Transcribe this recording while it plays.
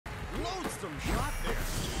awesome shot there.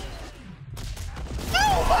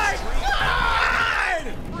 Oh my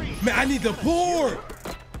God! Man, I need the board.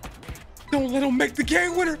 Don't let him make the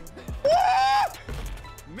game winner.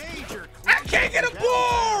 Major. I can't get a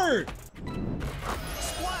board.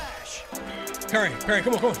 Splash. Curry,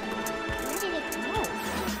 come on.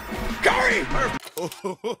 Curry!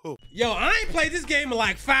 Yo, I ain't played this game in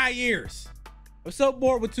like 5 years. I'm so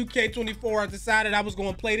bored with 2K24. I decided I was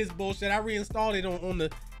gonna play this bullshit. I reinstalled it on the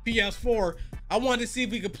PS4. I wanted to see if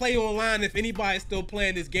we could play online if anybody's still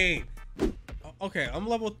playing this game. Okay, I'm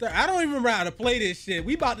level 30. I don't even remember how to play this shit.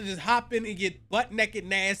 We about to just hop in and get butt naked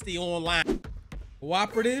nasty online.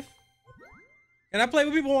 Cooperative? Can I play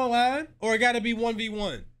with people online? Or it gotta be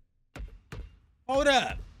 1v1? Hold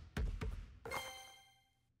up.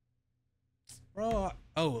 Bro,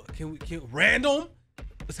 oh, can random?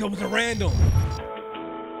 Let's go with the random.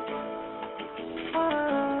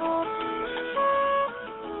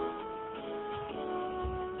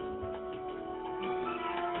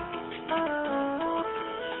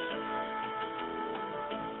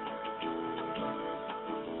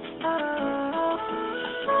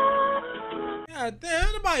 God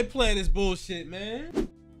damn, nobody playing this bullshit, man.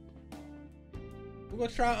 We're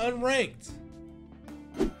gonna try unranked.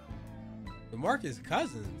 DeMarcus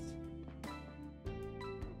Cousins.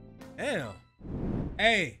 Damn.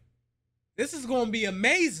 Hey, this is gonna be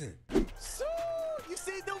amazing. So, you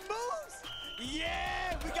see the moves?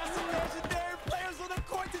 Yeah, we got some legendary players on the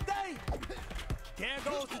court today. There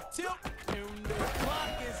goes the tip, and the clock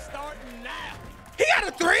is starting now. He got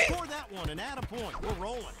a three? Score that one and add a point. We're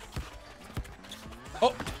rolling.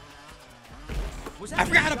 Oh, I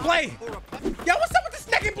forgot how to play. Yo, what's up with this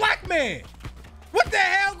naked black man? What the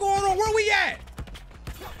hell going on? Where we at?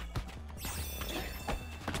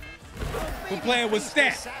 We're playing with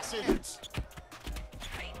stats.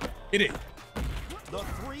 Hit it. The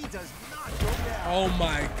three does not go down. Oh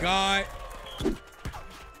my God.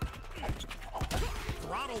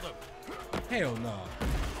 Throttled him. Hell no.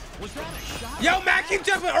 Was that a shot? Yo, man, I keep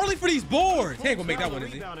jumping early for these boards. He ain't gonna make that one,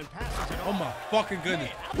 is he? Oh my fucking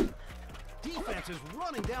goodness. Defense is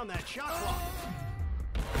running down that shot clock.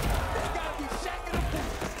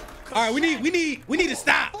 All right, we need to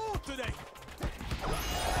stop.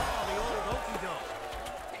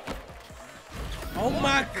 Oh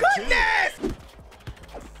my goodness!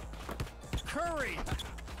 Curry.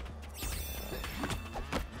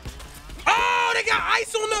 Oh, they got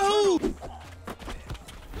ice on the hoop.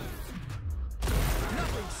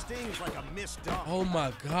 Nothing stings like a missed dunk. Oh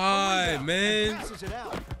my God, man. Passes it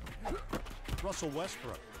out. Russell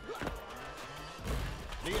Westbrook.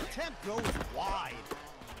 The attempt goes wide.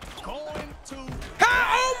 Going to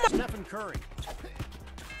Oh my! Stephen Curry.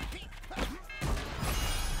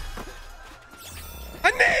 I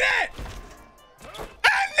need it!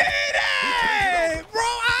 I need it! Bro,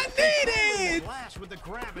 I need it! Last with the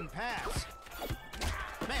grab and pass.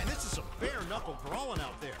 Man, this is some bare knuckle brawling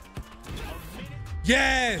out there.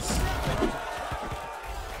 Yes!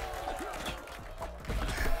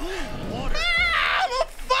 Water. Ah,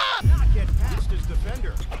 fuck! Not get past his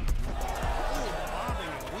defender. Bobbing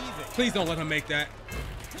and weaving. Please don't let him make that.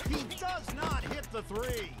 He does not hit the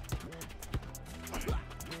three.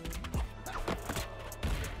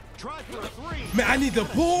 Try for a three. Man, I need the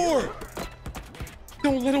board.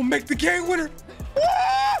 Don't let him make the game winner.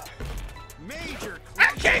 Major.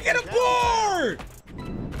 I can't get a board.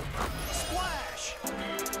 Splash.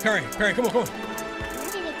 Curry, come on.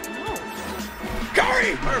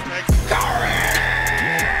 Curry! Perfect. Curry!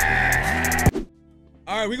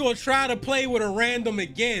 All right, we're gonna try to play with a random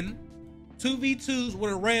again. 2v2s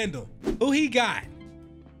with a random. Who he got?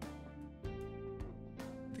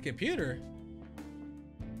 The computer?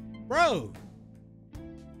 Bro.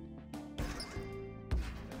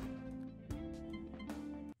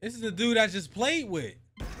 This is the dude I just played with.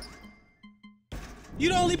 You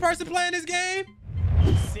the only person playing this game?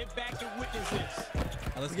 Sit back and witness this.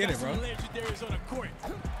 Right, let's get it, bro. Legendaries on the court.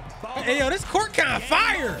 Hey, yo, this court kind of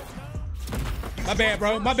fire. My bad,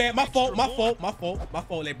 bro. My bad. My fault, like,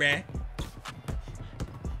 bruh.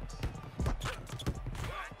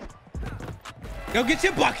 Go get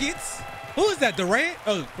your buckets. Who is that, Durant?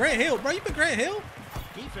 Oh, Grant Hill. Bro, you been Grant Hill?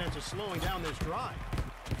 Defense is slowing down this drive.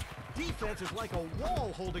 Defense is like a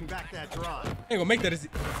wall holding back that drive. Ain't gonna make that easy.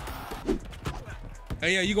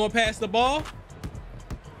 Hey, yeah, you gonna pass the ball?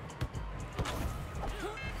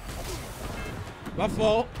 My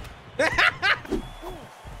fault.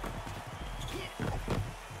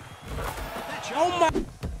 Oh my.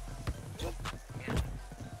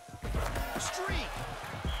 Streak.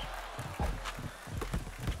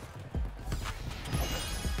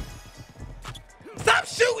 Stop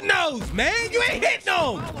shooting shooting those, man? You ain't hitting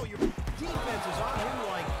them. Follow your defense is on him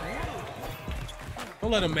like glue.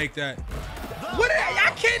 Don't let him make that. What?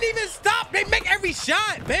 I can't even stop. They make every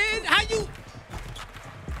shot, man. How you?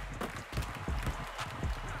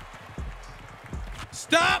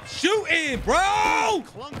 Stop shooting, bro.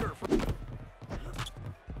 Clunker for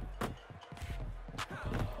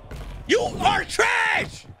You are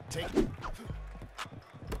trash. take.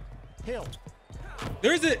 Hill.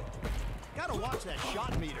 There's it. Gotta watch that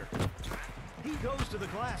shot meter. He goes to the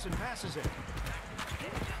glass and passes it.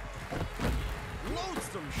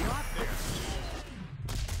 Loathsome shot there.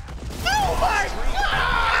 Oh my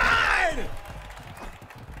God!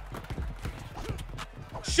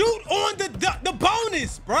 Shoot on the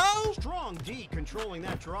bonus, bro. Strong D controlling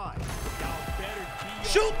that drive. Y'all better be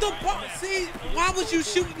Shoot the ball. See, why was you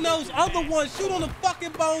shooting those other ones? Shoot on the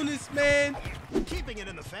fucking bonus, man. Keeping it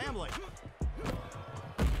in the family.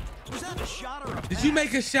 Was that a shot or a Did you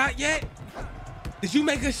make a shot yet? Did you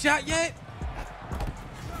make a shot yet?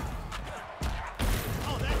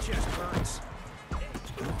 Oh, that just hurts.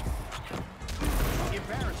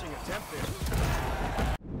 Embarrassing attempt there.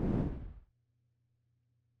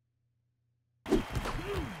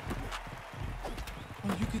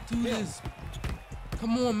 Oh, you could do this.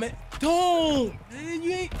 Come on, man. Don't. Man,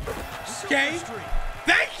 you ain't. Okay. Super streak.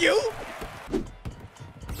 Thank you.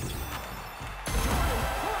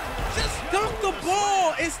 Just dunk the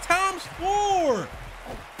ball. It's times 4.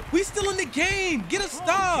 We still in the game. Get a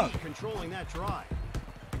stop. D controlling that drive.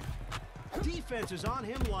 Defense is on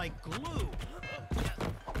him like glue.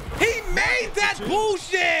 He made that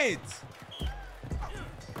bullshit.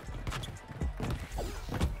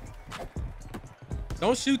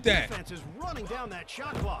 Don't shoot that. Defense is running down that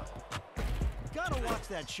shot clock. Gotta watch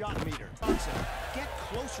that shot meter. Get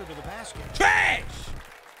closer to the basket. Trash.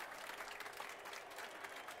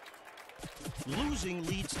 Losing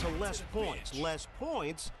leads to less points. Less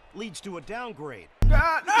points leads to a downgrade.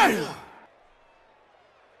 I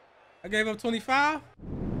gave up 25.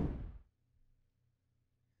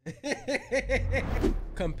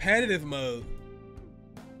 Competitive mode.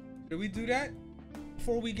 Did we do that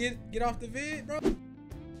before we get off the vid, bro?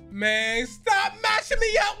 Man, stop matching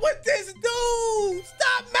me up with this dude.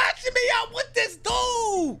 Stop matching me up with this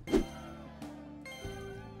dude.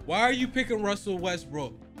 Why are you picking Russell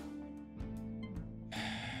Westbrook?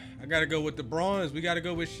 I gotta go with the bronze. We gotta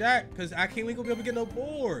go with Shaq because we ain't gonna be able to get no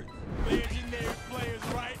boards. legendary players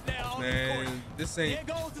right now on the court. Man, this ain't.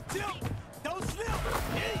 There goes the tilt. Don't slip.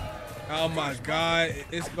 Oh my God,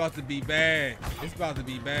 it's about to be bad. It's about to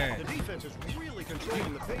be The bad. defense is really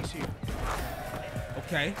controlling the pace here.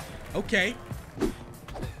 Okay, okay.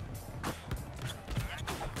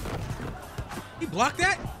 He blocked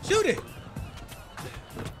that? Shoot it.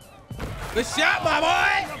 Good shot, my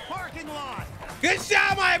boy. The parking lot. Good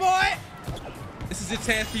shot, my boy. This is a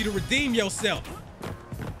chance for you to redeem yourself.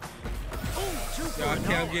 Ooh, 2 for Yo, I an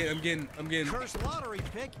can't, hour. I'm getting. Cursed lottery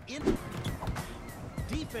pick in.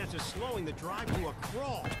 Defense is slowing the drive to a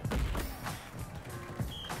crawl.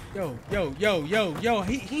 Yo.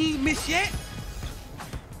 He ain't missed yet.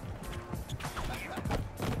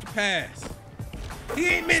 Pass. He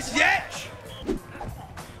ain't missed yet.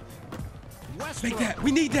 Westbrook. Make that.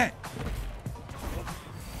 We need that.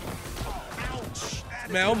 Ouch. That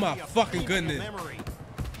is Man, oh gonna my be a fucking painful goodness. memory.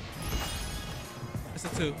 It's a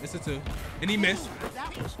 2. It's a 2. And he missed.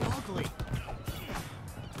 That was ugly.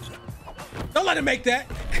 Don't let him make that.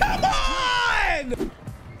 Come on!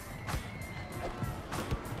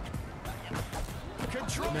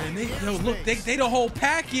 Control. Man, look, they the whole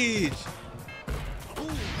package. Ooh,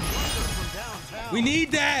 from downtown. We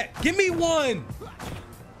need that. Give me one.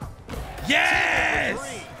 Yes!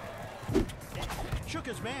 3. Shook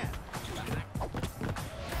his man.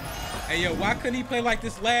 Hey, yo, why couldn't he play like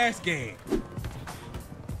this last game?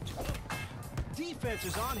 Defense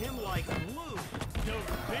is on him like glue.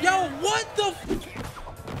 Yo, what the?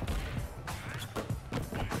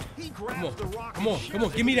 He Come grabs on, the rock. come on, and come on.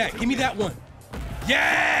 shares Give me it that. with Give me that one.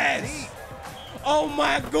 Yes! Oh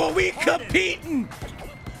my God, we competing.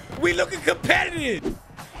 We looking competitive.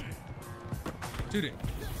 Shoot it.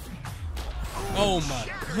 Oh my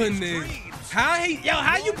goodness. How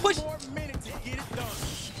you push? One more minute to get it done.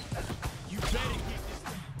 You better get this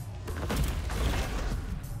done.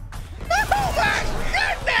 Oh my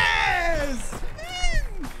goodness!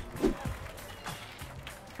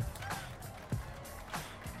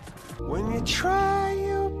 When you try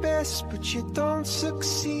your best but you don't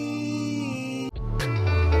succeed.